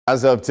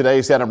As of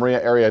today, Santa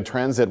Maria Area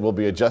Transit will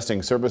be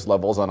adjusting service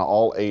levels on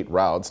all 8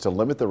 routes to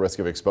limit the risk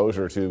of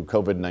exposure to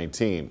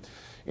COVID-19.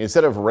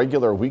 Instead of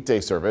regular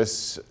weekday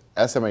service,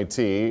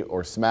 SMAT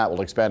or SMAT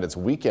will expand its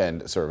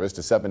weekend service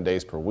to 7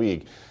 days per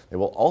week. They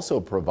will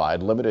also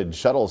provide limited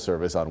shuttle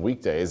service on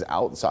weekdays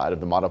outside of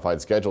the modified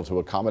schedule to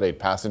accommodate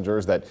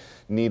passengers that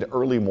need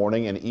early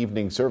morning and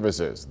evening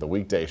services. The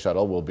weekday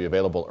shuttle will be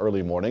available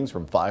early mornings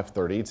from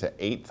 5:30 to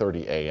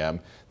 8:30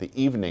 a.m., the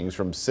evenings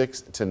from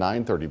 6 to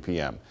 9:30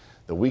 p.m.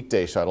 The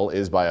weekday shuttle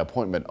is by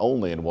appointment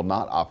only and will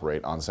not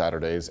operate on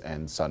Saturdays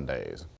and Sundays.